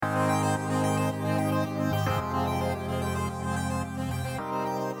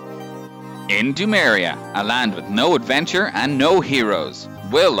In Dumeria, a land with no adventure and no heroes,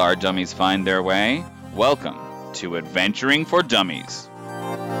 will our dummies find their way? Welcome to Adventuring for Dummies.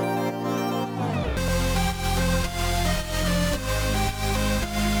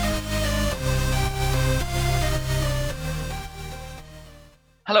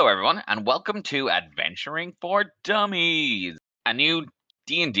 Hello everyone, and welcome to Adventuring for Dummies, a new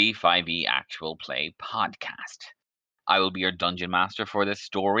D&D 5e actual play podcast. I will be your dungeon master for this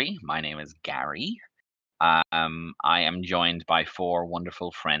story. My name is Gary. I am joined by four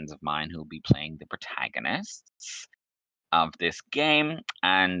wonderful friends of mine who will be playing the protagonists of this game,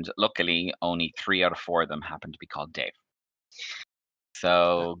 and luckily only 3 out of 4 of them happen to be called Dave.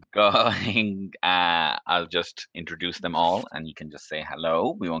 So I'll just introduce them all, and you can just say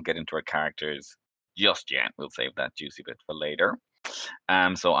hello. We won't get into our characters just yet. We'll save that juicy bit for later.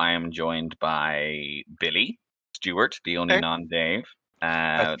 So I am joined by Billy, Stuart, the only non-Dave.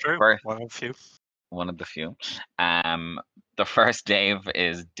 That's true. One of the few. The first Dave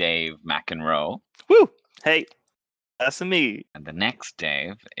is Dave McEnroe. Woo! Hey, that's me. And the next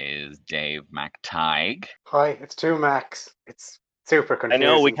Dave is Dave McTighe. Hi, it's two Macs. It's super confusing.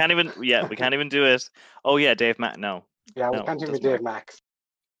 I know we can't even do it. Oh yeah, Dave Mac. No. Yeah, we can't even do Dave Max.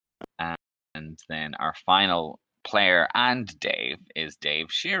 And then our final player and Dave is Dave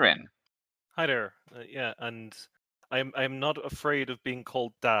Sheeran. Hi there. And I'm not afraid of being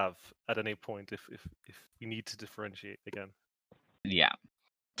called Dav at any point if we need to differentiate again. Yeah.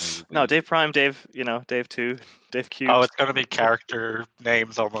 No, Dave Prime, Dave, Dave 2, Dave Q. Oh, it's going to be character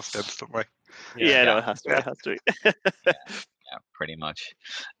names almost instantly. Yeah, no, it has to. It has to be. Yeah, pretty much.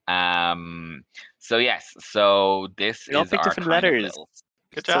 So yes, so this we all is pick our different letters.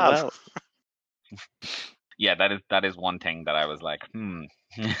 Good job. So well. Yeah, that is one thing that I was like,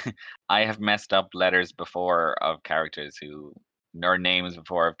 I have messed up letters before of characters or names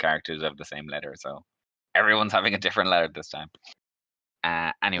before of characters who have the same letter, so everyone's having a different letter this time.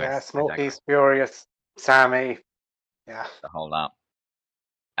 Anyway. Yeah, Smokey, Spurious, Sammy. Yeah. The whole lot.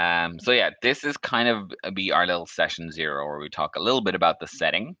 So yeah, this is kind of be our little session 0 where we talk a little bit about the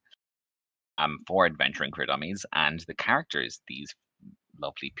setting for Adventuring for Dummies and the characters these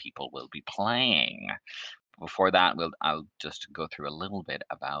lovely people will be playing. Before that, I'll just go through a little bit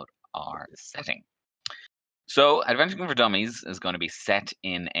about our setting. So, Adventuring for Dummies is going to be set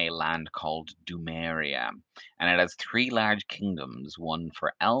in a land called Dumeria, and it has 3 large kingdoms, one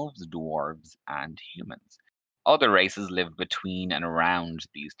for elves, dwarves, and humans. Other races live between and around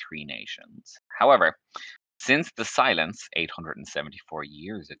these 3 nations. However, since the Silence 874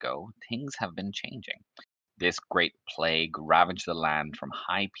 years ago, things have been changing. This great plague ravaged the land from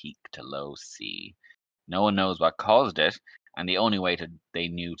high peak to low sea. No one knows what caused it, and the only way they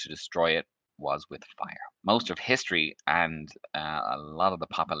knew to destroy it was with fire. Most of history and a lot of the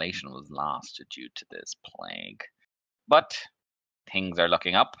population was lost due to this plague. But things are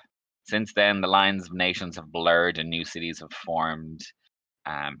looking up. Since then, the lines of nations have blurred and new cities have formed,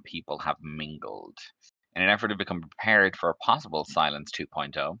 and people have mingled. In an effort to become prepared for a possible Silence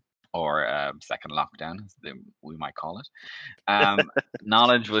 2.0, or second lockdown, as we might call it,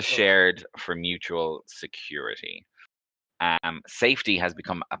 knowledge was shared for mutual security. Safety has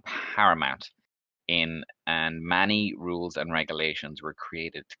become a paramount and many rules and regulations were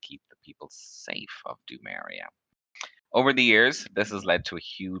created to keep the people safe of Dumeria. Over the years, this has led to a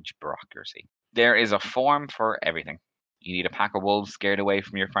huge bureaucracy. There is a form for everything. You need a pack of wolves scared away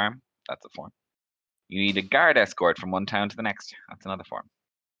from your farm? That's a form. You need a guard escort from one town to the next? That's another form.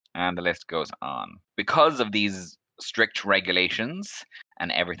 And the list goes on. Because of these strict regulations and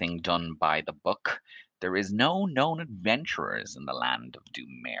everything done by the book, there is no known adventurers in the land of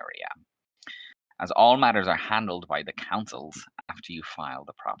Dumeria, as all matters are handled by the councils after you file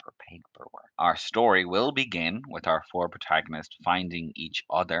the proper paperwork. Our story will begin with our 4 protagonists finding each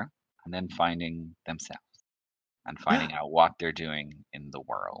other and then finding themselves and finding out what they're doing in the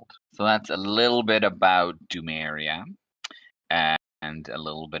world. So that's a little bit about Dumeria and a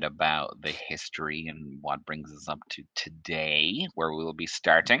little bit about the history and what brings us up to today, where we will be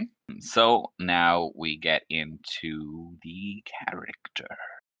starting. So now we get into the character.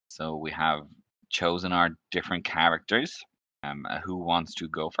 So we have chosen our different characters. Who wants to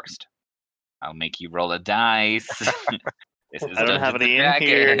go first? I'll make you roll a dice. This is I don't have any in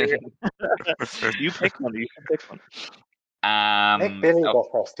here. You pick one. Make Billy go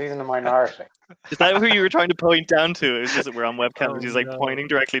first. He's in the minority. Is that who you were trying to point down to? It was just that we're on webcam. He's pointing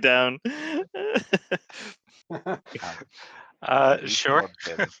directly down. Sure.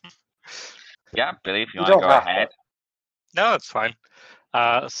 Yeah, Billy, if you want to go ahead. No, it's fine.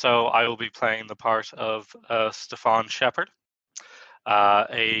 So I will be playing the part of Stefan Shepherd.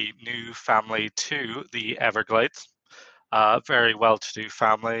 a new family to the Everglades. Very well-to-do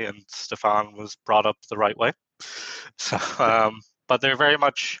family, and Stefan was brought up the right way. So, but they're very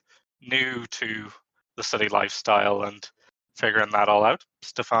much new to the city lifestyle and figuring that all out.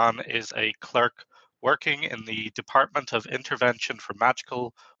 Stefan is a clerk working in the Department of Intervention for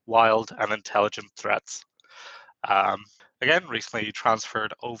Magical, Wild, and Intelligent Threats. Again, recently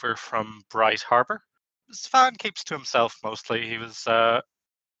transferred over from Bright Harbor. Stefan keeps to himself mostly. He was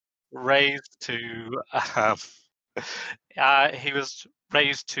raised to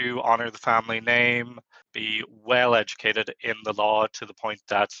honor the family name, be well educated in the law to the point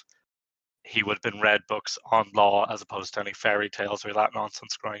that he would have been read books on law as opposed to any fairy tales or that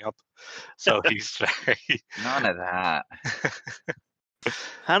nonsense growing up. So he's very None of that.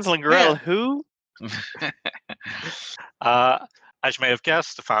 Hansel and Gretel, who? As you may have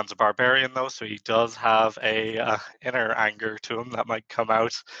guessed, Stefan's a barbarian, though, so he does have a inner anger to him that might come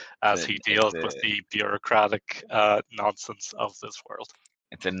out as he deals with the bureaucratic nonsense of this world.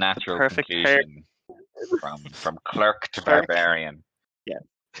 It's a natural perfect conclusion from clerk to barbarian. Yeah.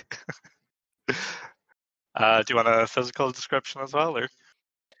 Do you want a physical description as well, or?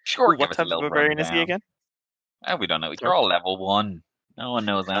 Sure. What type of barbarian is he again? We don't know. You're all level 1. No one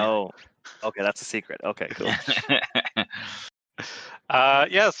knows that. Oh, okay, that's a secret. Okay, cool.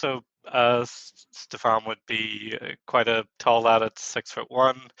 So Stefan would be quite a tall lad at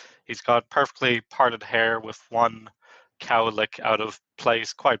 6'1". He's got perfectly parted hair with one cowlick out of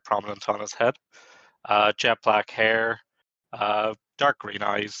place, quite prominent on his head. Jet black hair, dark green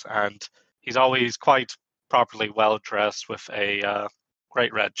eyes, and he's always quite properly well dressed with a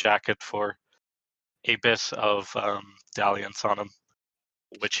great red jacket for a bit of dalliance on him,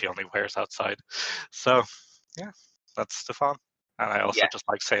 which he only wears outside. So, yeah, that's Stefan. And I also just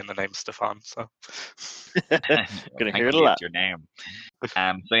like saying the name Stefan. So, gonna hear it a lot. Your name.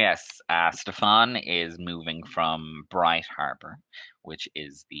 So yes, Stefan is moving from Bright Harbor, which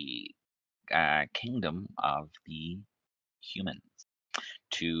is the kingdom of the humans,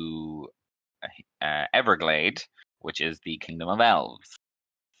 to Everglade, which is the kingdom of elves.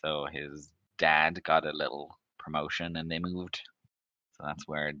 So his dad got a little promotion, and they moved. So that's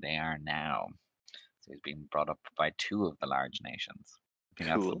where they are now. So he's being brought up by 2 of the large nations. I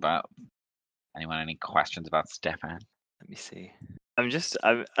think that's about. Anyone any questions about Stefan? Let me see. I'm just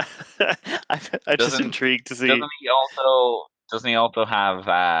intrigued to see. Doesn't he also have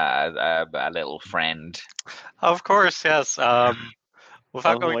a little friend? Of course, yes.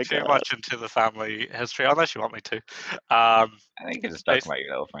 Without going too God. much into the family history, unless you want me to. I think you're just talking about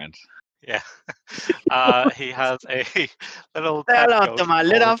your little friend. Yeah. He has a little pet pet goat. To my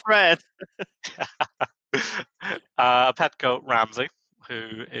little friend. A pet goat, Ramsey,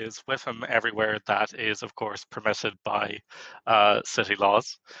 who is with him everywhere that is, of course, permitted by city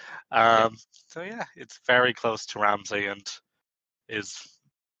laws. So yeah, it's very close to Ramsey and is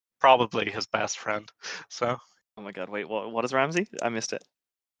probably his best friend. So. Oh my God! Wait, what is Ramsey? I missed it.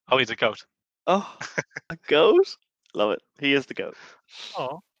 Oh, he's a goat. Oh, a goat! Love it. He is the goat.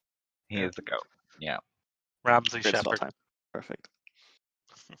 Oh, he is the goat. Yeah. Ramsey Shepherd. Perfect.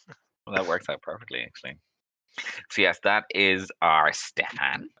 Well, that works out perfectly, actually. So yes, that is our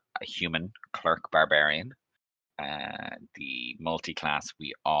Stefan, a human clerk barbarian, the multi-class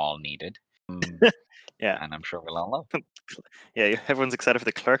we all needed. Yeah, and I'm sure we'll all love. Yeah, everyone's excited for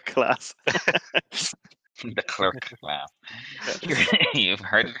the clerk class. The clerk class. You've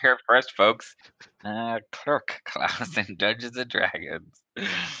heard it here first, folks. Clerk class in Dungeons and Dragons.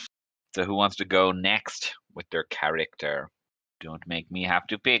 So who wants to go next with their character? Don't make me have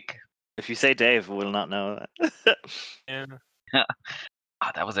to pick. If you say Dave, we'll not know that. yeah.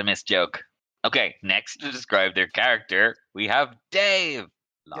 That was a missed joke. Okay, next to describe their character, we have Dave.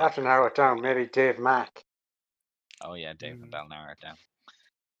 You have to narrow it down. Maybe Dave Mack. Oh yeah, Dave. I'll narrow it down.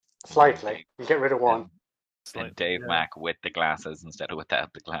 Slightly. You get rid of one. And Dave Mack with the glasses instead of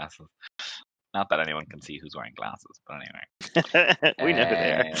without the glasses. Not that anyone can see who's wearing glasses, but anyway. We know who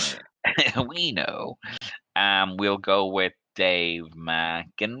they are. We know. We'll go with Dave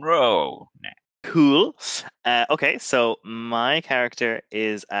McEnroe next. Cool. Okay, so my character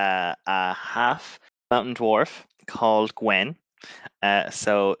is a half mountain dwarf called Gwen.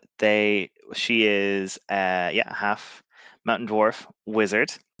 So she is half mountain dwarf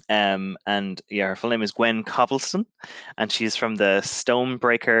wizard. And her full name is Gwen Cobblestone, and she's from the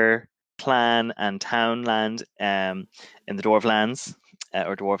Stonebreaker clan and townland in the Dwarvenlands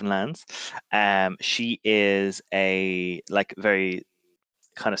or Dwarven lands. She is a very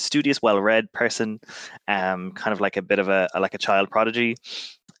kind of studious, well-read person, kind of like a bit of a child prodigy.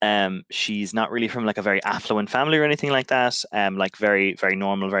 She's not really from like a very affluent family or anything like that. Like very, very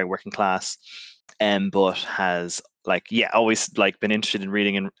normal, very working class. But has like always like been interested in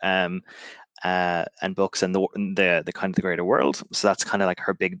reading and books and the kind of the greater world. So that's kind of like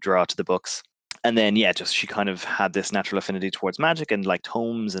her big draw to the books. And then just she kind of had this natural affinity towards magic and like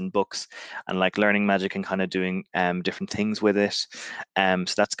tomes and books and like learning magic and kind of doing different things with it.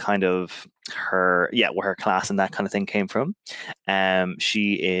 So that's kind of her where her class and that kind of thing came from.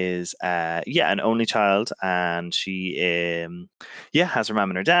 She is an only child, and she has her mom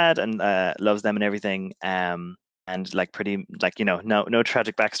and her dad and loves them and everything. And like pretty like no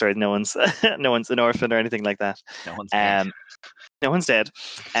tragic backstory. No one's no one's an orphan or anything like that. No one's dead. No one's dead.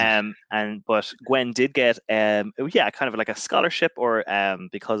 But Gwen did get kind of like a scholarship, or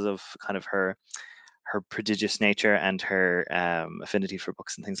because of kind of her prodigious nature and her affinity for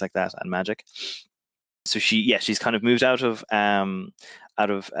books and things like that and magic. So she's kind of moved out of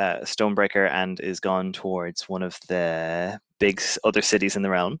Stonebreaker and is gone towards one of the big other cities in the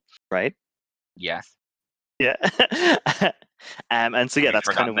realm, right? Yes. Yeah. And so Have you that's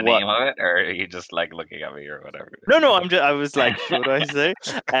kind forgotten of the what. name of it, or are you just like looking at me or whatever? No, I was like, what do I say?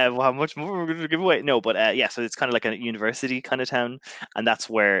 How much more we're going to give away? No, but so it's kind of like a university kind of town, and that's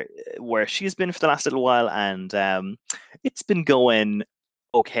where she's been for the last little while, and it's been going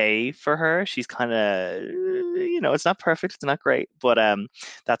okay for her. She's kind of, it's not perfect, it's not great, but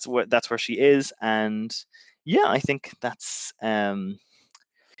that's where she is, and I think that's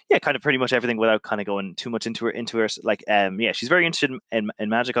kind of pretty much everything without kind of going too much into her like she's very interested in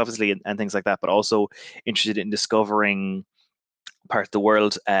magic, obviously, and things like that, but also interested in discovering part of the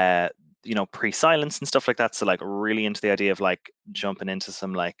world pre-silence and stuff like that. So like really into the idea of like jumping into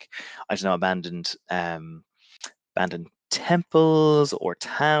some like, I don't know, abandoned temples or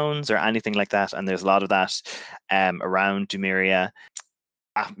towns or anything like that, and there's a lot of that around Dumeria.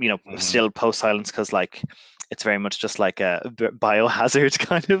 Still post-silence, because like it's very much just like a biohazard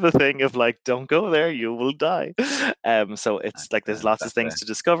kind of a thing of like, don't go there, you will die. So it's like there's lots of things to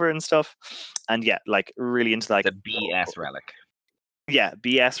discover and stuff, and like really into like the BS relic. Yeah,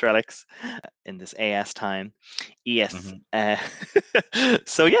 BS relics in this AS time. ES.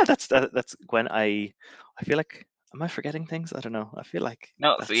 So that's Gwen. I feel like, am I forgetting things? I don't know. I feel like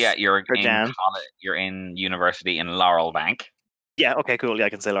no. So you're in jam. college. You're in university in Laurel Bank. Yeah. Okay. Cool. Yeah, I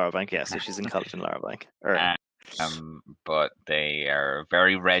can say Laurel Bank. Yeah. So she's in college in Laurel Bank. But they are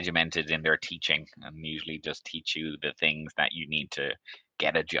very regimented in their teaching, and usually just teach you the things that you need to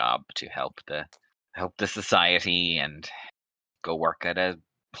get a job to help the society and go work at a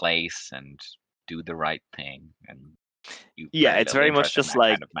place and do the right thing. And it's very much just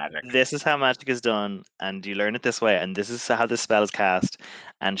like, kind of magic. This is how magic is done, and you learn it this way, and this is how this spell is cast.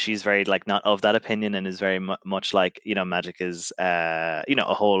 And she's very like not of that opinion, and is very much like, magic is a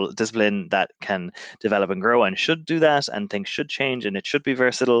whole discipline that can develop and grow and should do that, and things should change, and it should be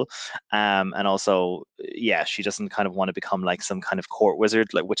versatile. And also she doesn't kind of want to become like some kind of court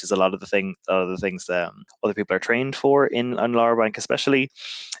wizard, like, which is a lot of the things other people are trained for in Laurel Bank especially.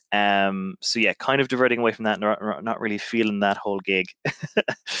 So kind of diverting away from that, not really feeling that whole gig.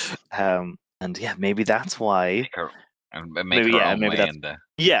 And maybe that's why. Maybe maybe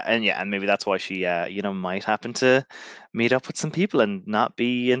that's why she might happen to meet up with some people and not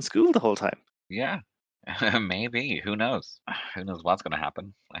be in school the whole time. Yeah. Maybe. Who knows? Who knows what's going to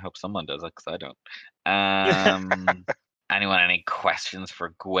happen? I hope someone does it, because I don't. Anyone, any questions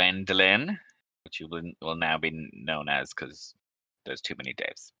for Gwendolyn, which you will now be known as, because there's too many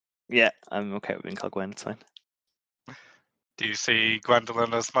Daves. Yeah, I'm okay with being called Gwen. It's fine. Do you see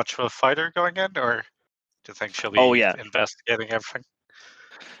Gwendolyn as much of a fighter going in, or do you think she'll be investigating everything?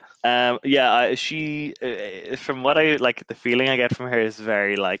 She, from what I like, the feeling I get from her is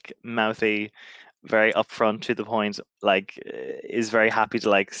very like mouthy, very upfront, to the point. Like, is very happy to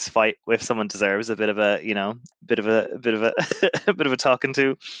like fight if someone deserves a bit of a bit of a talking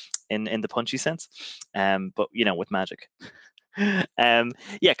to, in the punchy sense. But with magic.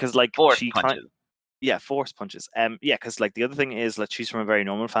 Because like force punches. Force punches. Because like the other thing is like she's from a very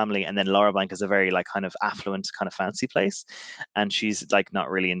normal family, and then Laurel Bank is a very like kind of affluent, kind of fancy place, and she's like not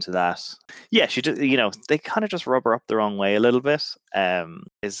really into that. She just they kind of just rub her up the wrong way a little bit.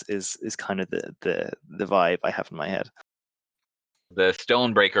 Is kind of the vibe I have in my head. The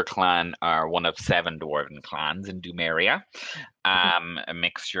Stonebreaker clan are one of 7 dwarven clans in Dumeria. A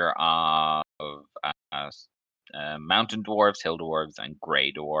mixture of mountain dwarves, hill dwarves, and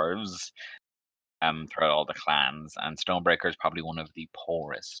grey dwarves throughout all the clans. And Stonebreaker is probably one of the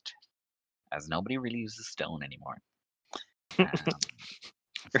poorest, as nobody really uses stone anymore.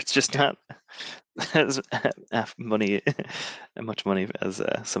 It's just not as much money as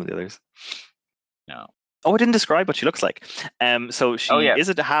some of the others. No. Oh, I didn't describe what she looks like. So she yeah. is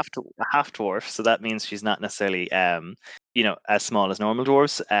a half dwarf, so that means she's not necessarily as small as normal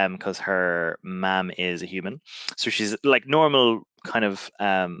dwarves, because her mom is a human. So she's like normal kind of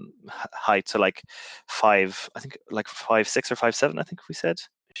height, so like 5, I think like 5'6" or 5'7", I think we said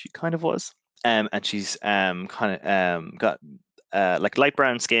she kind of was. And she's kind of got like light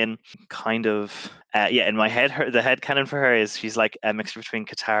brown skin, kind of. In my head, the head canon for her is she's like a mixture between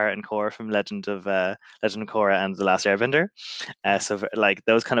Katara and Korra from Legend of Korra and The Last Airbender. So like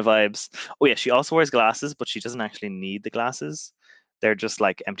those kind of vibes. Oh yeah, she also wears glasses, but she doesn't actually need the glasses. They're just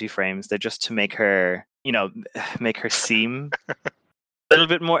like empty frames. They're just to make her, make her seem a little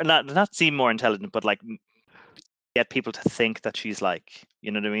bit more, not seem more intelligent, but like get people to think that she's like,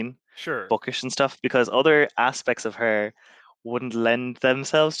 you know what I mean? Sure. Bookish and stuff, because other aspects of her wouldn't lend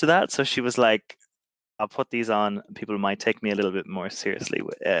themselves to that. So she was like, I'll put these on. People might take me a little bit more seriously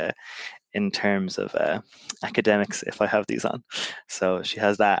in terms of academics if I have these on. So she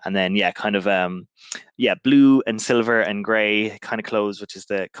has that, and then kind of blue and silver and grey kind of clothes, which is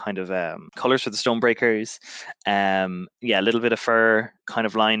the kind of colors for the Stonebreakers. A little bit of fur kind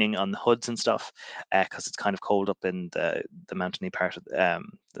of lining on the hoods and stuff, because it's kind of cold up in the mountainy part of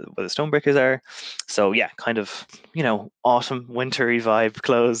where the Stonebreakers are. So kind of autumn wintry vibe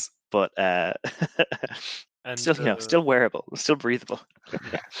clothes, but And still wearable, still breathable.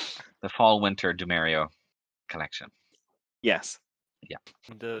 The fall winter Dumerio collection. Yes. Yeah.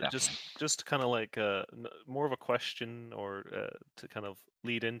 And just kind of like more of a question, or to kind of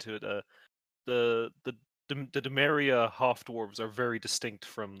lead into it. The Dumeria half dwarves are very distinct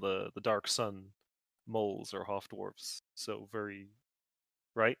from the Dark Sun moles or half dwarves. So very,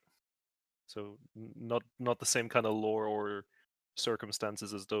 right? So not the same kind of lore or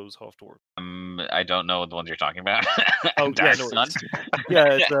circumstances as those half dwarves. I don't know the ones you're talking about. Oh Dark yeah, no, Sun?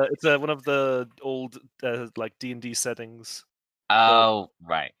 it's one of the old like D&D settings. Oh,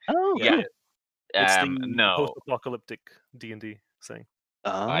 right. Oh, Yeah. cool. It's the No. post-apocalyptic D&D thing.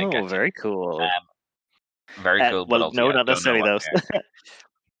 I Oh, gotcha. very cool. Very cool. But Well, also, no, yeah, not don't know necessarily what those.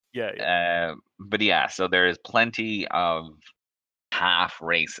 Yeah. but yeah, so there is plenty of half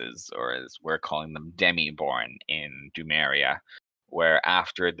races, or as we're calling them, demi-born in Dumeria, where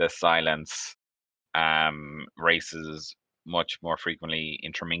after the silence, races much more frequently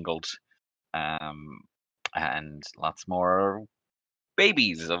intermingled, and lots more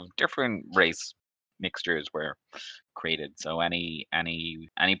babies of different race mixtures were created. So any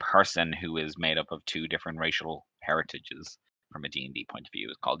person who is made up of two different racial heritages from a D&D point of view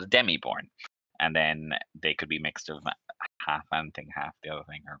is called a demi-born. And then they could be mixed of half anything, half the other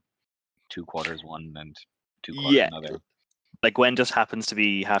thing, or 2/4 one and 2/4 another. Like Gwen just happens to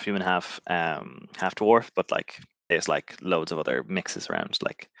be half human, half dwarf, but like there's like loads of other mixes around,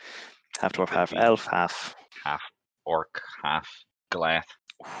 like half dwarf, half elf, half orc, half Goliath,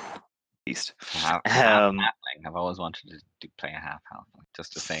 beast, half halfling. I've always wanted to play a half halfling,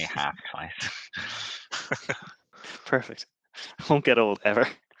 just to say half twice. Perfect. Won't get old ever.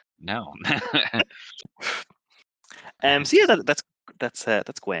 No. So yeah,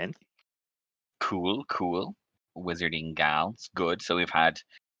 that's Gwen. Cool. Wizarding gals, good. So we've had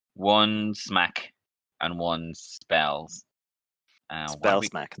one smack and one spells. Spell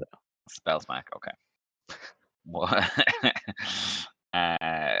smack though. Spell smack, okay.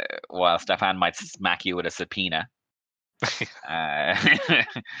 While Stefan might smack you with a subpoena.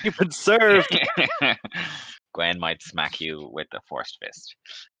 You've been served. Gwen might smack you with a forced fist.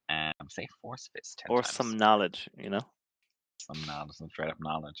 Say forced fist 10 or times. some knowledge, Some knowledge, some straight up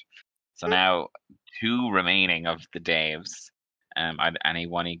knowledge. So now 2 remaining of the Daves.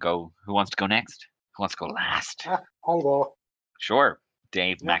 Anyone who wants to go next? Who wants to go last? I'll go. Sure.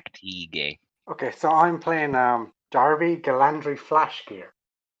 Dave Yeah. McTeague. Okay, so I'm playing Darby Galandry Flashgear.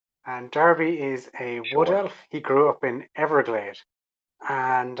 And Darby is a wood Sure. elf. He grew up in Everglade.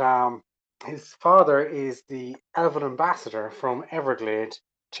 And his father is the elven ambassador from Everglade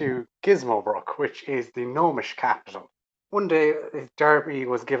to Gizmobrook, which is the gnomish capital. One day, Darby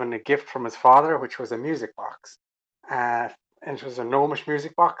was given a gift from his father, which was a music box. And it was a gnomish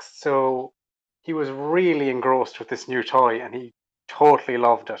music box. So he was really engrossed with this new toy, and he totally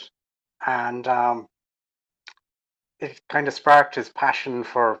loved it. And it kind of sparked his passion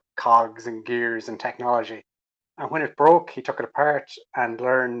for cogs and gears and technology. And when it broke, he took it apart and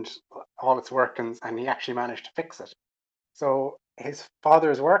learned all its workings, and he actually managed to fix it. So his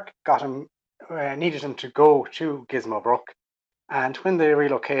father's work needed him to go to Gizmobrook. And when they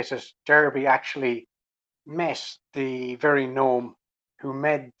relocated, Derby actually met the very gnome who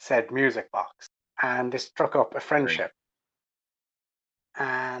made said music box, and they struck up a friendship.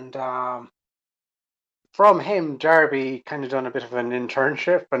 And from him, Darby kind of done a bit of an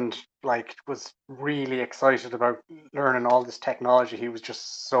internship and like was really excited about learning all this technology. He was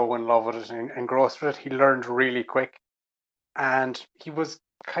just so in love with it and engrossed with it. He learned really quick, and he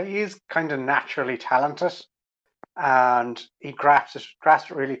is kind of naturally talented, and he grasped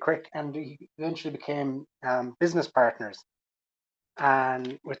it really quick, and he eventually became business partners.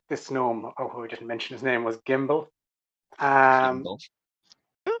 And with this gnome, who I didn't mention his name was Gimbal. Gimbal.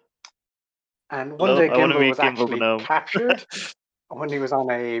 And one day I wanna Gimbal meet was Gimbal the actually gnome. captured when he was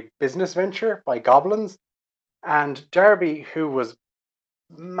on a business venture by goblins. And Darby, who was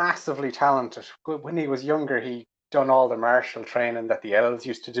massively talented, when he was younger, he done all the martial training that the elves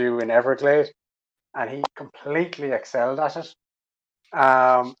used to do in Everglade, and he completely excelled at it.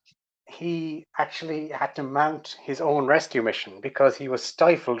 He actually had to mount his own rescue mission because he was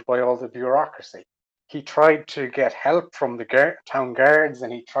stifled by all the bureaucracy. He tried to get help from the town guards,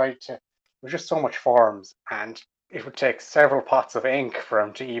 and he tried to. There was just so much forms, and it would take several pots of ink for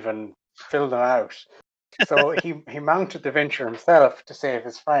him to even fill them out. So he mounted the venture himself to save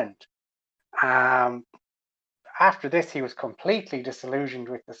his friend. After this, he was completely disillusioned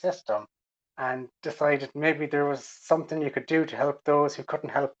with the system and decided maybe there was something you could do to help those who couldn't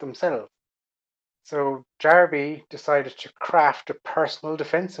help themselves. So Darby decided to craft a personal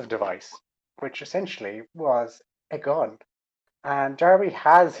defensive device, which essentially was a gun. And Darby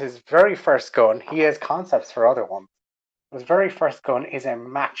has his very first gun. He has concepts for other ones. His very first gun is a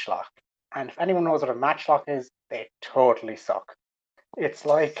matchlock. And if anyone knows what a matchlock is, they totally suck. It's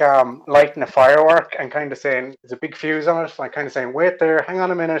like lighting a firework and kind of saying, there's a big fuse on it, like kind of saying, wait there, hang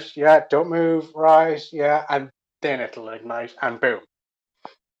on a minute, yeah, don't move, right, yeah, and then it'll ignite, and boom.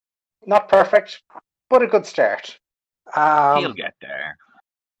 Not perfect, but a good start. He'll get there.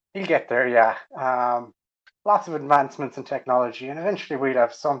 He'll get there, yeah. Lots of advancements in technology, and eventually we'll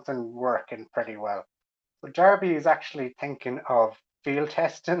have something working pretty well. So Darby is actually thinking of field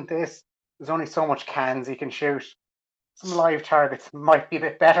testing this. There's only so much cans he can shoot. Some live targets might be a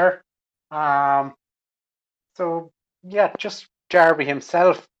bit better. So yeah, just Darby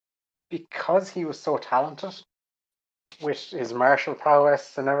himself, because he was so talented with his martial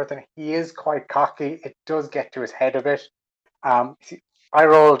prowess and everything, he is quite cocky. It does get to his head a bit. I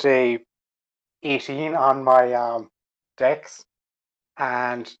rolled a 18 on my dex,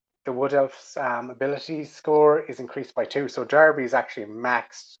 and the Wood Elf's ability score is increased by 2. So Darby is actually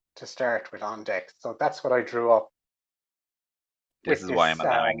maxed to start with on dex. So that's what I drew up. This is why I'm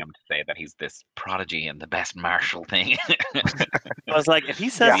allowing him to say that he's this prodigy and the best martial thing. I was like, if he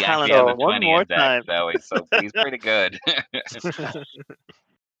says he talent actually has a one 20 more in dex, time. so he's pretty good.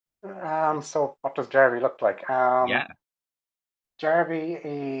 So what does Darby look like? Yeah. Darby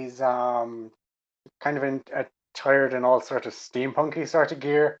is kind of attired in all sort of steampunky sort of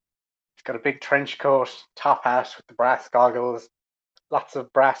gear. He's got a big trench coat, top hat with the brass goggles, lots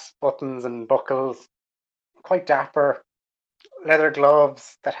of brass buttons and buckles. Quite dapper. Leather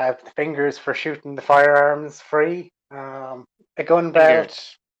gloves that have the fingers for shooting the firearms free. A gun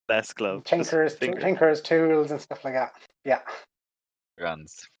belt. Best glove. Tinker's tools and stuff like that. Yeah.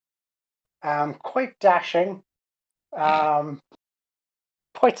 Guns. Quite dashing. Quite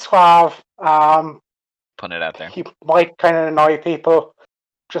suave. Putting it out there. He might kind of annoy people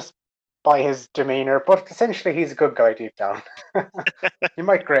just by his demeanor, but essentially he's a good guy deep down. He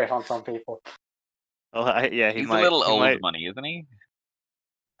might grate on some people. Oh, yeah, he's a little old money, isn't he?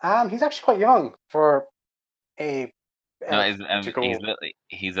 He's actually quite young for a. No,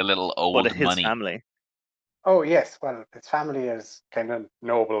 he's a little old his money. Family. Oh yes, well, his family is kind of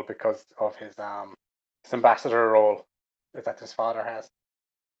noble because of his ambassador role that his father has.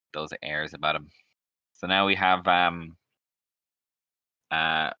 Those airs about him. So now we have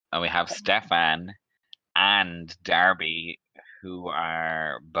Stefan and Darby, who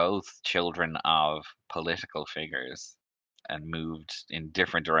are both children of political figures and moved in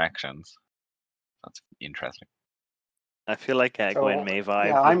different directions. That's interesting. I feel like Gwen may vibe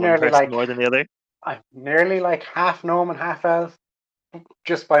yeah, with I'm one person more than the other. I'm nearly like half gnome and half elf,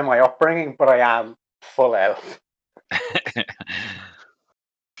 just by my upbringing, but I am full elf.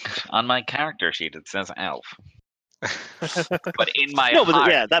 On my character sheet, it says elf. But in my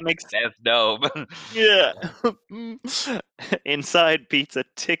heart, yeah, that makes it says gnome. Yeah. Inside pizza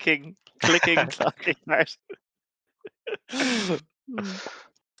ticking, clicking, clocking heart.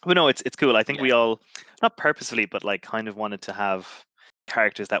 But no, it's cool. I think we all, not purposefully, but like kind of wanted to have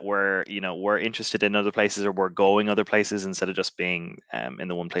characters that were were interested in other places or were going other places instead of just being in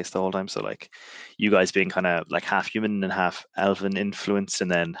the one place the whole time. So like you guys being kind of like half human and half elven influenced, and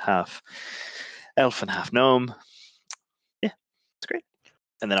then half elf and half gnome. Yeah, it's great.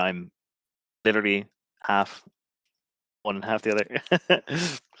 And then I'm literally half one and half the other.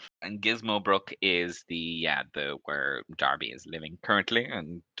 And Gizmobrook is the where Darby is living currently,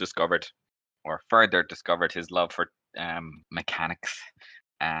 and discovered or further discovered his love for mechanics.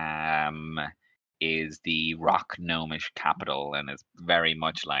 Is the rock gnomish capital, and is very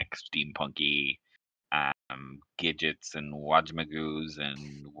much like steampunky gadgets and wajmagoos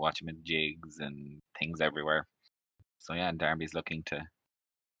and watchamajigs and things everywhere. So yeah, Darby's looking to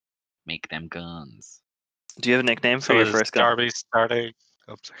make them guns. Do you have a nickname for So your is first gun? Darby starting?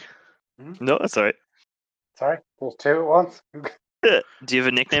 Oh, sorry. No, that's all right. Sorry, there's two at once. Do you have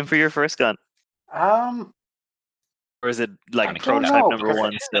a nickname for your first gun? Or is it I like don't prototype know, number because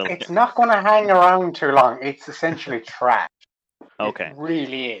one still? it's not going to hang around too long. It's essentially trash. Okay. It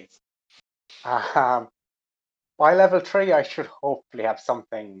really is. By level 3, I should hopefully have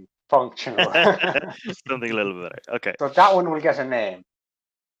something functional. Something a little bit better. Okay. So that one will get a name.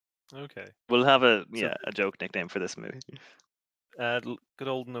 Okay. We'll have a joke nickname for this movie. Good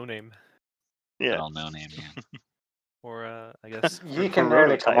old no name, Yeah. All no name. Yeah. or I guess You for can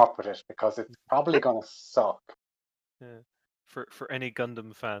nearly come prototype. up with it because it's probably going to suck. for any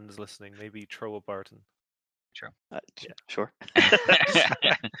Gundam fans listening, maybe Troa Barton. Sure.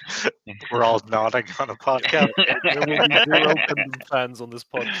 We're all nodding on a podcast. There will be 0 Gundam fans on this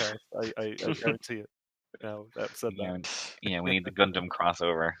podcast. I guarantee it. Now I've said that. Yeah, we need the Gundam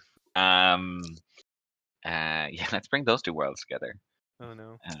crossover. Yeah, let's bring those two worlds together. Oh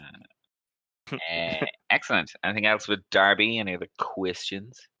no. Excellent. Anything else with Darby? Any other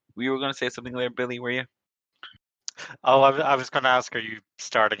questions? You were going to say something there, Billy, were you? Oh, I was going to ask, are you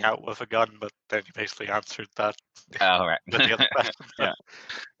starting out with a gun? But then you basically answered that Oh, right. with the other question. Yeah.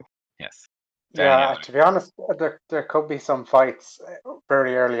 Yes. Yeah, Daniel. to be honest, there could be some fights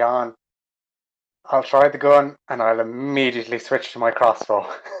very early on. I'll try the gun and I'll immediately switch to my crossbow.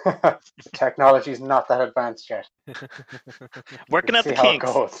 The technology's not that advanced yet. Working We'll out the see how it kinks.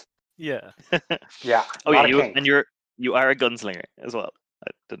 goes. Yeah. Yeah. Oh not yeah, a king. you are a gunslinger as well. I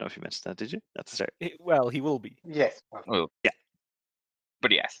don't know if you mentioned that, did you? At the start. Well, he will be. Yes. Well, Oh, Yeah.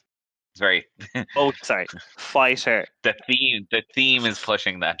 but yes, it's very. Oh, sorry. Fighter. The theme is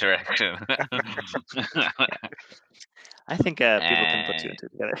pushing that direction. I think people can put two and two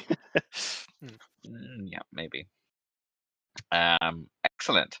together. Yeah, maybe.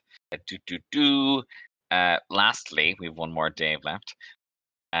 Excellent. Lastly, we have one more Dave left,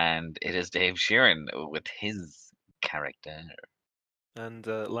 and it is Dave Sheeran with his character. And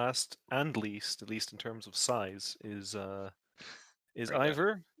last and least, at least in terms of size, is Very good.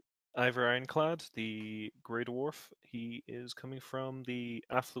 Ivor. Ivor Ironclad, the Grey Dwarf. He is coming from the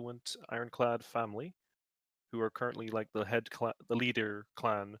affluent Ironclad family, who are currently like the the leader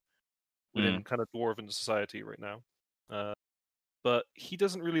clan within kind of dwarven society right now. But he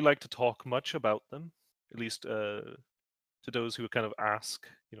doesn't really like to talk much about them, at least to those who kind of ask,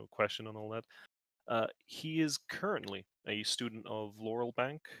 question and all that. He is currently a student of Laurel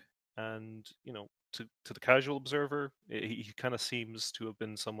Bank, and to the casual observer, he kind of seems to have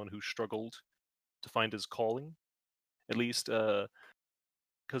been someone who struggled to find his calling, at least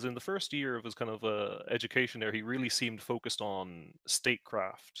because in the first year of his kind of education there, he really seemed focused on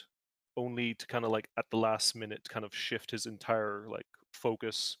statecraft, only to kind of like at the last minute kind of shift his entire like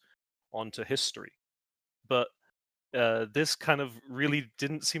focus onto history. But this kind of really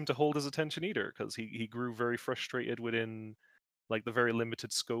didn't seem to hold his attention either, because he grew very frustrated within like the very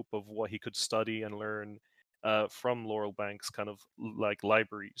limited scope of what he could study and learn from Laurel Bank's kind of like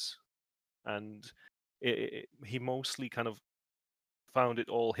libraries, and he mostly kind of found it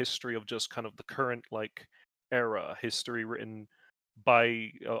all history of just kind of the current like era history written by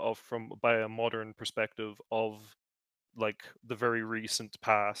a modern perspective of like the very recent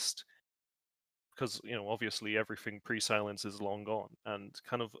past, because obviously everything pre-silence is long gone, and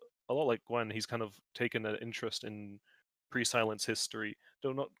kind of a lot like Gwen, he's kind of taken an interest in pre-silence history,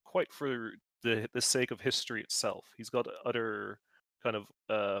 though not quite for the sake of history itself. He's got other kind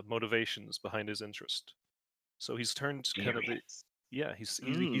of motivations behind his interest, so he's turned kind of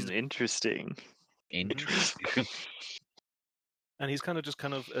he's Interesting. Interesting. and he's kind of just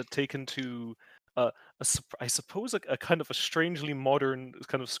kind of taken to I suppose a kind of a strangely modern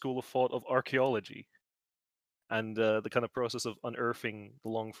kind of school of thought of archaeology, and the kind of process of unearthing the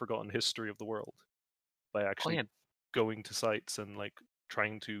long forgotten history of the world by actually going to sites and like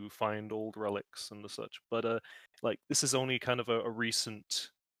trying to find old relics and the such. But like this is only kind of a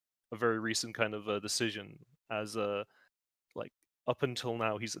very recent kind of decision, as like up until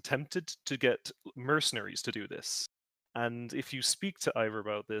now he's attempted to get mercenaries to do this, and if you speak to Ivor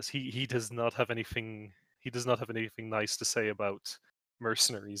about this, he does not have anything nice to say about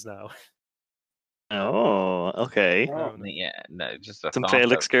mercenaries now. Oh, okay. Oh, No. Yeah, no, just a Some thought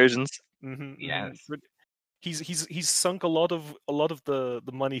failed of excursions. yes. He's sunk a lot of the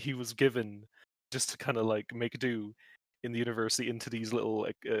money he was given just to kind of like make do in the university into these little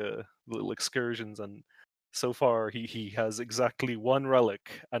little excursions, and so far he has exactly one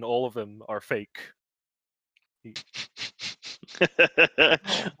relic, and all of them are fake.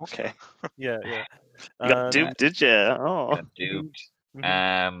 Okay. Yeah. You got duped, did you? Oh. Got duped.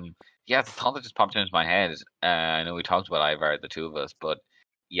 Mhm. Yeah, the thought that just popped into my head. I know we talked about Ivar, the two of us, but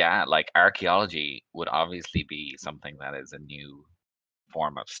yeah, like archaeology would obviously be something that is a new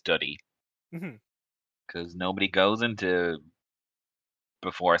form of study Mhm. because nobody goes into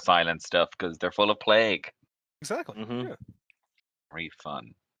before silent stuff because they're full of plague. Exactly. Mhm. Yeah. Very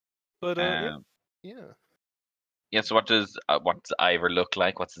fun. But Um, yeah. yeah. So what's Ivar look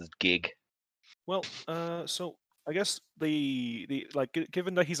like? What's his gig? Well, so I guess the like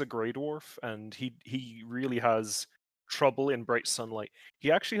given that he's a grey dwarf and he really has trouble in bright sunlight,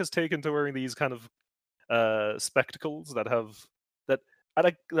 he actually has taken to wearing these kind of spectacles that have that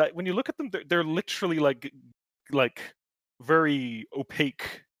like when you look at them, they're literally like very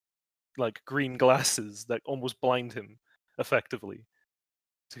opaque, like green glasses that almost blind him effectively.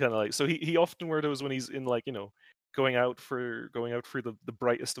 To kind of like, so he often wear those when he's in like going out for the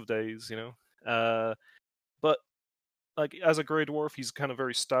brightest of days, but like as a grey dwarf, he's kind of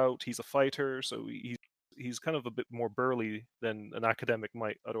very stout. He's a fighter, so he's kind of a bit more burly than an academic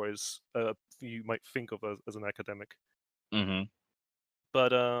might otherwise you might think of as an academic. Mm-hmm.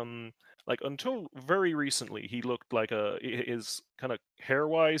 But like until very recently, he looked like his kind of hair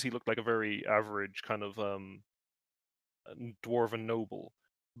wise, he looked like a very average kind of dwarven noble.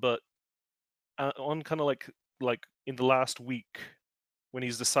 But on kind of like in the last week, when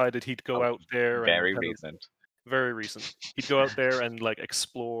he's decided he'd go Oh, out there and very kind of recent. very recent. He'd go out there and like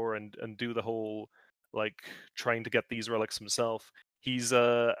explore and do the whole like trying to get these relics himself. He's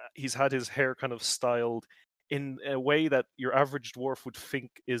had his hair kind of styled in a way that your average dwarf would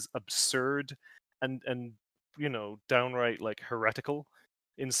think is absurd and downright like heretical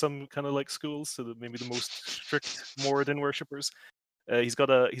in some kind of like schools, so maybe the most strict Moradin worshippers. He's got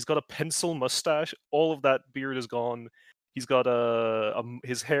a pencil mustache. All of that beard is gone. He's got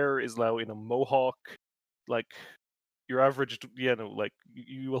his hair is now in a mohawk. Like your average, like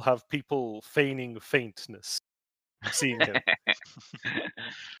you will have people feigning faintness seeing him.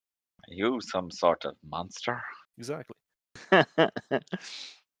 Are you some sort of monster? Exactly. I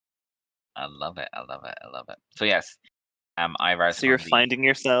love it. I love it. I love it. So yes, Ivar's So you're from the finding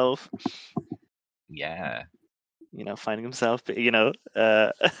yourself, yeah. finding himself, He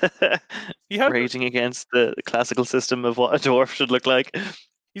had raging against the classical system of what a dwarf should look like.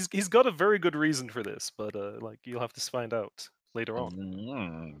 he's got a very good reason for this, but like you'll have to find out later on.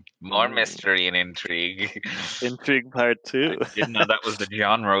 More Mm. mystery and intrigue. Intrigue part 2. I didn't know that was the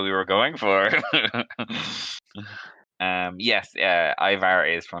genre we were going for. Yes, Ivar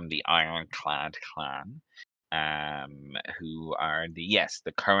is from the Ironclad clan, who are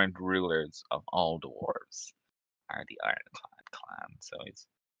the current rulers of all dwarves are the Ironclad clan. So he's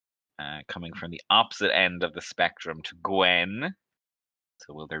coming from the opposite end of the spectrum to Gwen.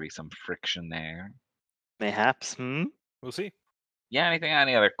 So will there be some friction there? Mayhaps. We'll see. Yeah,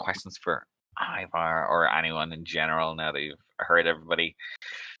 any other questions for Ivar or anyone in general now that you've heard everybody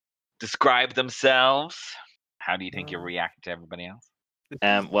describe themselves? How do you think you react to everybody else?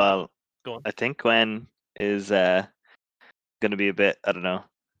 Well, Go on. I think Gwen is going to be a bit, I don't know,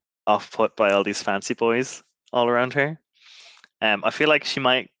 off put by all these fancy boys all around her. I feel like she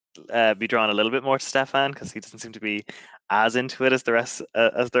might be drawn a little bit more to Stefan because he doesn't seem to be as into it as the rest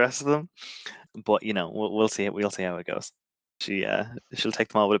of them. But we'll see. We'll see how it goes. She'll take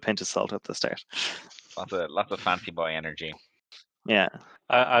them all with a pinch of salt at the start. Lots of fancy boy energy. Yeah.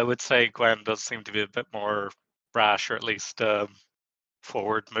 I would say Gwen does seem to be a bit more brash, or at least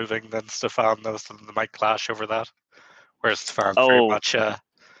forward moving than Stefan, though, so they might clash over that. Whereas Stefan's very much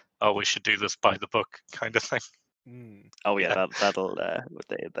we should do this by the book kind of thing. Oh yeah,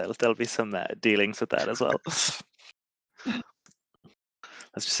 there'll be some dealings with that as well.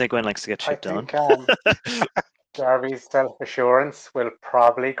 Let's just say Gwen likes to get shit done. Darby's self-assurance will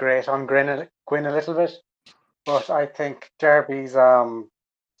probably grate on Gwyn a little bit, but I think Darby's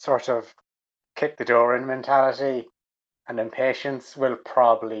sort of kick the door in mentality and then patience will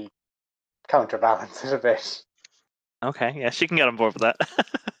probably counterbalance it a bit. Okay, yeah, she can get on board with that.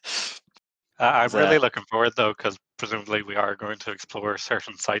 I'm Is really that- looking forward though, because presumably we are going to explore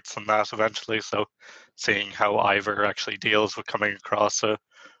certain sites and that eventually. So, seeing how Ivor actually deals with coming across a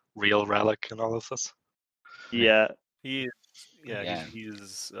real relic and all of this. yeah, He is, yeah, Yeah. he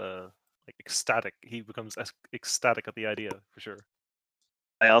is like ecstatic. He becomes ecstatic at the idea for sure.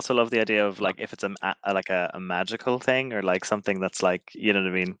 I also love the idea of like if it's like a magical thing or like something that's like, you know what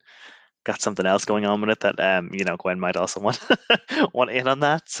I mean, got something else going on with it that you know, Gwen might also want want in on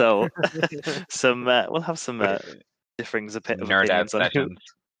that. So we'll have some difference of Nerd out opinions on who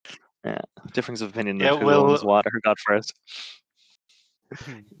sessions. difference of opinion Yeah, of who well- owns what or who got first.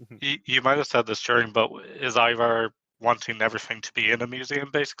 You might have said this during, but is Ivar wanting everything to be in a museum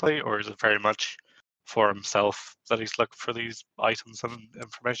basically, or is it very much for himself that he's looking for these items and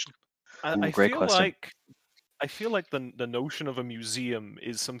information? Ooh, I great feel question. like the notion of a museum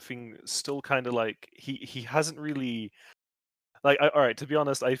is something still kind of like he hasn't really like all right, to be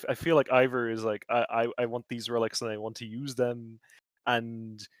honest, I feel like Ivor is like I want these relics and I want to use them,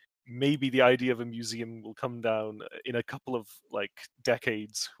 and maybe the idea of a museum will come down in a couple of like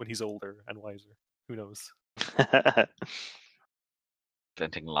decades when he's older and wiser. Who knows?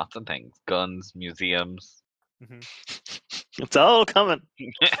 Inventing lots of things. Guns, museums. Hmm. It's all coming.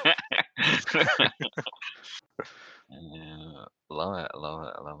 Love it, love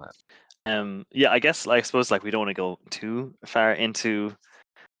it, love it. Yeah, I guess I suppose like we don't want to go too far into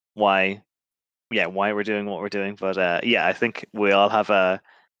why we're doing what we're doing, but yeah, I think we all have a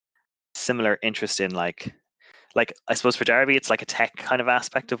similar interest in like I suppose for Darby it's like a tech kind of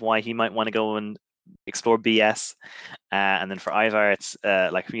aspect of why he might want to go and explore BS, and then for Ivar it's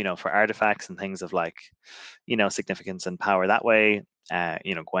like, you know, for artifacts and things of like, you know, significance and power that way.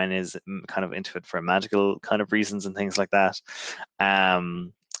 You know, Gwen is kind of into it for magical kind of reasons and things like that.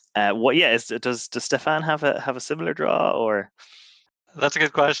 What? Yeah, does Stefan have a similar draw or? That's a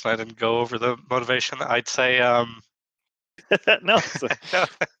good question. I didn't go over the motivation. I'd say No, so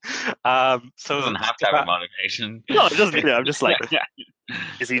Doesn't have to have a Stefan- motivation. no, it doesn't. I'm just like,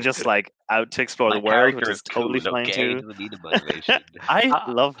 is he just like out to explore My the world, which character is totally cool, fine okay? too? Doesn't need a motivation. I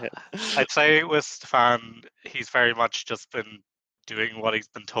Uh, love him. I'd say with Stefan, he's very much just been doing what he's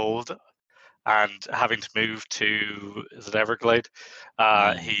been told, and having to move to, is it Everglade?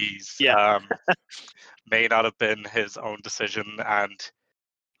 He's Yeah. may not have been his own decision, and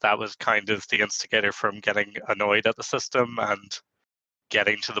that was kind of the instigator from getting annoyed at the system and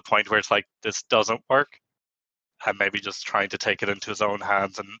getting to the point where it's like, this doesn't work, and maybe just trying to take it into his own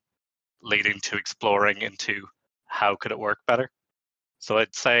hands and leading to exploring into how could it work better. So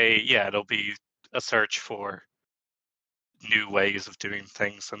I'd say, yeah, it'll be a search for new ways of doing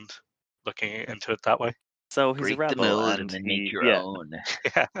things and looking into it that way. So he's a Break the rebel, mold and then he make your yeah. own.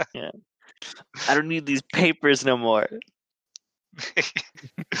 Yeah. I don't need these papers no more.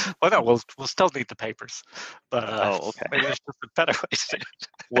 Well, no, we'll still need the papers, but Oh, okay. maybe there's just a better way to do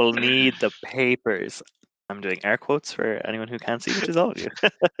We'll need the papers. I'm doing air quotes for anyone who can't see, which is all of you.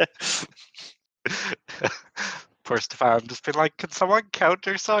 it. Poor Stefan just been like, can someone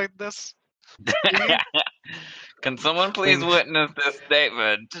countersign this? Can someone please witness this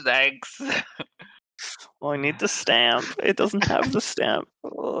statement? Thanks. Oh, I need the stamp. It doesn't have the stamp.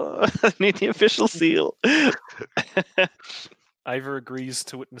 Oh, I need the official seal. Ivor agrees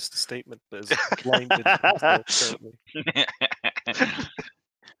to witness the statement, but is blinded himself currently.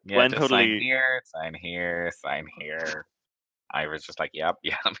 Yeah, Gwen just totally- sign here, sign here, sign here. Ivor's just like, yep.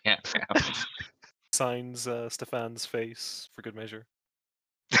 Signs Stefan's face for good measure,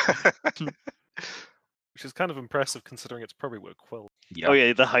 which is kind of impressive considering it's probably with a quill. Oh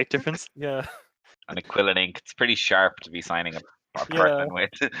yeah, the height difference. Yeah, An Aquilin ink. It's pretty sharp to be signing a Yeah. person with.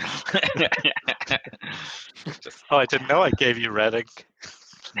 Just Oh, I didn't know I gave you red ink.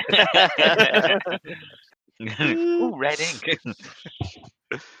 Ooh, red ink.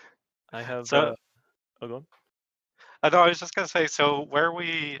 I have. So- Oh, go on. I know. I was just gonna say. So where are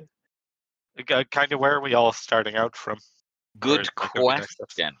we all starting out from? Good Or could be next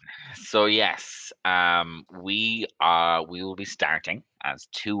steps. question. So yes, we will be starting as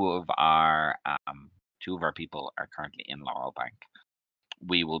two of our people are currently in Laurel Bank.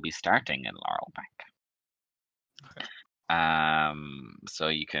 We will be starting in Laurel Bank. So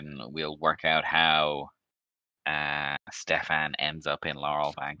we'll work out how Stefan ends up in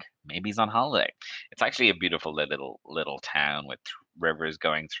Laurel Bank. Maybe he's on holiday. It's actually a beautiful little town with rivers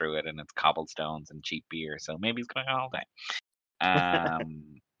going through it, and it's cobblestones and cheap beer. So maybe he's going on holiday.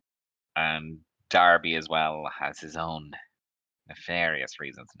 And Darby as well has his own nefarious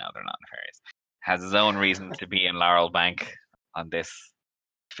reasons. No, they're not nefarious. has his own reasons to be in Laurel Bank on this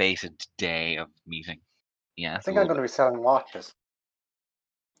fated day of meeting. Yes, I think I'm going to be selling watches.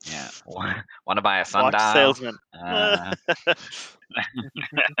 Yeah. Want to buy a Watch sundial? salesman.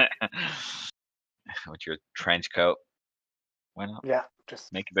 With your trench coat. Why not? Yeah,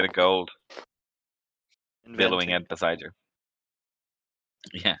 just Make a bit of gold billowing Inventing. out beside you.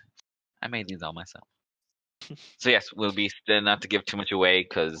 Yeah. I made these all myself. So yes, we'll be still not to give too much away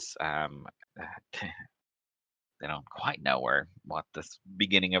because they don't quite know what the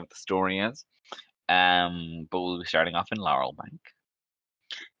beginning of the story is. But we'll be starting off in Laurel Bank,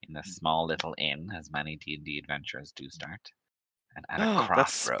 in a small little inn, as many D&D adventures do start, and at a That's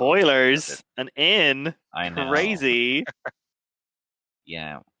crossroads. spoilers. An inn. I know. Crazy.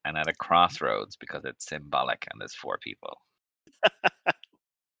 Yeah, and at a crossroads because it's symbolic, and there's 4 people.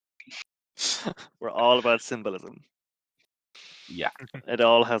 We're all about symbolism. Yeah, It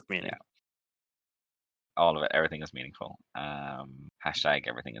all has meaning. all of it, everything is meaningful. Hashtag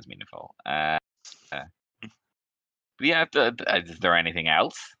everything is meaningful. But yeah, is there anything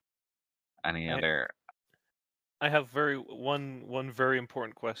else? Any other? I have one very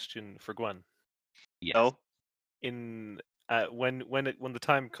important question for Gwen. Yes. No. In when the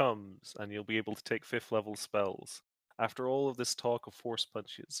time comes and you'll be able to take 5th level spells, after all of this talk of force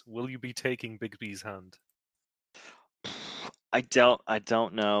punches, will you be taking Bigby's hand? I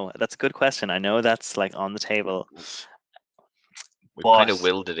don't know. That's a good question. I know that's like on the table. We've kind of But-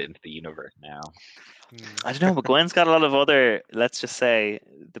 willed it into the universe now. I don't know, but Gwen's got a lot of other, let's just say,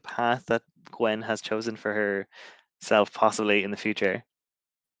 the path that Gwen has chosen for herself, possibly in the future,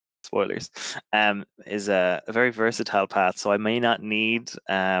 spoilers, is a very versatile path. So I may not need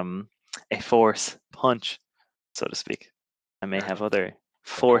a force punch, so to speak. I may Fair have enough. other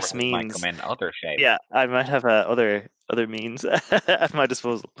force Forces might means. come in other shapes. Yeah, I might have other means at my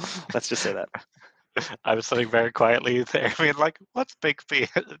disposal. Let's just say that. I was sitting very quietly there, being like, "What's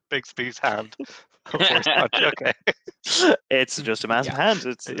Bixby's hand?" Force punch. Okay. It's just a massive hand.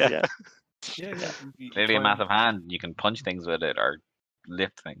 It's Yeah. Yeah. Clearly a massive hand. You can punch things with it or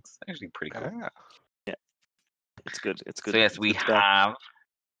lift things. Actually, pretty cool. Ah. It's good. It's good. So yes, it's we good spell.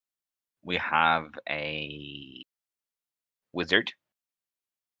 have a wizard,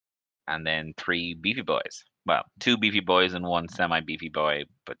 and then 3 beefy boys. Well, 2 beefy boys and 1 semi-beefy boy,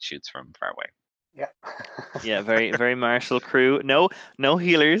 but shoots from far away. yeah. Yeah, very very martial crew. No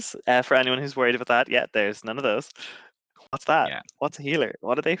healers for anyone who's worried about that. Yeah, there's none of those. What's that? Yeah. What's a healer?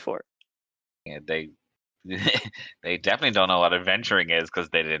 What are they for? Yeah, they they definitely don't know what adventuring is because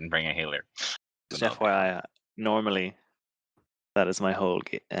they didn't bring a healer. Just So no, FYI, normally that is my whole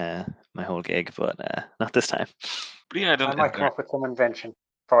gig, but not this time. But yeah, I I don't. might come up with some invention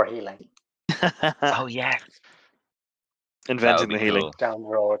for healing Oh yes, Inventing be the healing. cool. down the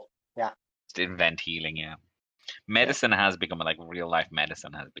road. Just invent healing. Yeah, medicine has become like real life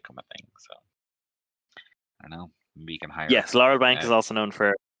medicine has become a thing. So I don't know. We can hire. Yes, Laurel Bank is uh, also known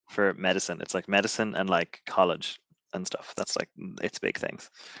for medicine. It's like medicine and like college and stuff. That's like its big things.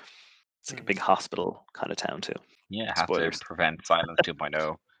 It's like a big hospital kind of town too. Yeah, have Spoilers. to prevent Silence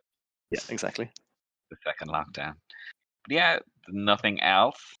 2.0, Yeah, exactly. the second lockdown. But yeah, nothing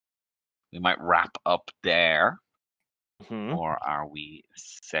else. We might wrap up there. Mhm. Or are we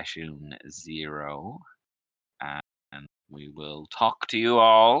session 0? And we will talk to you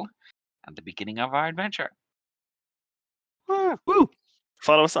all at the beginning of our adventure. Woo!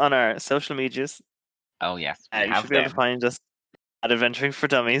 Follow us on our social medias. Oh yes, we You have should be able them. to find us at Adventuring for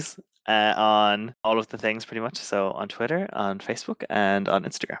Dummies on all of the things pretty much. So on Twitter, on Facebook, and on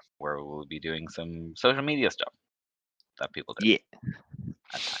Instagram. Where we'll be doing some social media stuff that people do Yeah.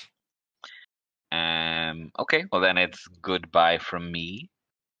 at times. Okay, well then it's goodbye from me.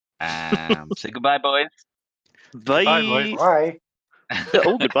 Say goodbye, boys. Bye. Bye, boys. Bye.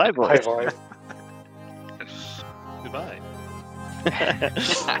 Oh, goodbye, Bye, boys. boys. Goodbye.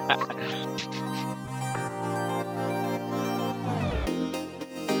 Bye.